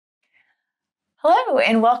Hello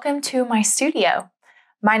and welcome to my studio.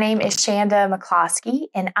 My name is Shanda McCloskey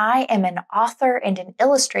and I am an author and an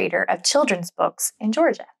illustrator of children's books in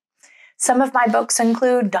Georgia. Some of my books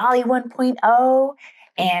include Dolly 1.0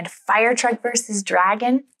 and Fire Truck vs.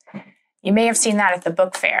 Dragon. You may have seen that at the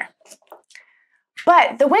book fair.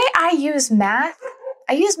 But the way I use math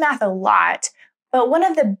a lot, but one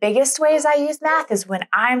of the biggest ways I use math is when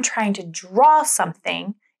I'm trying to draw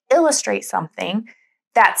something, illustrate something,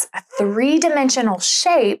 that's a three-dimensional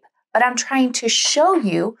shape, but I'm trying to show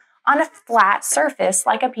you on a flat surface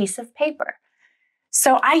like a piece of paper.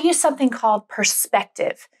 So I use something called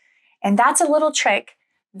perspective. And that's a little trick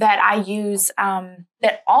that I use,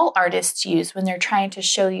 that all artists use when they're trying to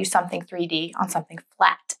show you something 3D on something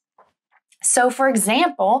flat. So for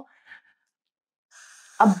example,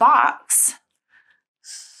 a box,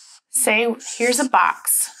 say here's a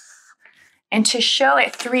box. And to show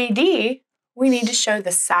it 3D, we need to show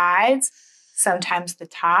the sides, sometimes the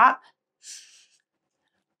top.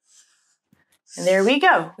 And there we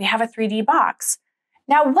go. We have a 3D box.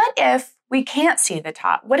 Now, what if we can't see the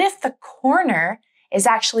top? What if the corner is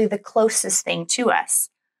actually the closest thing to us?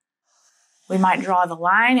 We might draw the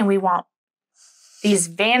line and we want these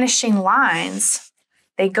vanishing lines.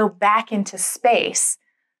 They go back into space.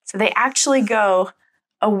 So they actually go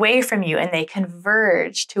away from you and they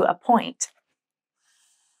converge to a point.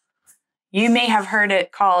 You may have heard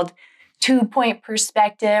it called 2-point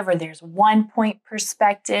perspective, or there's 1-point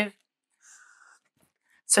perspective.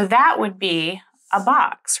 So that would be a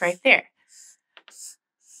box right there.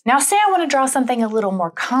 Now say I want to draw something a little more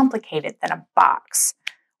complicated than a box.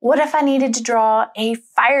 What if I needed to draw a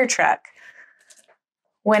fire truck?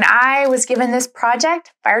 When I was given this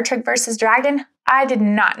project, Fire Truck vs. Dragon, I did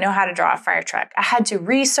not know how to draw a fire truck. I had to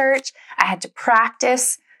research, I had to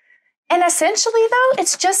practice. And essentially, though,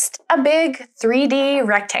 it's just a big 3D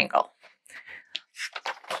rectangle.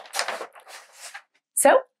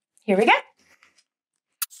 So here we go.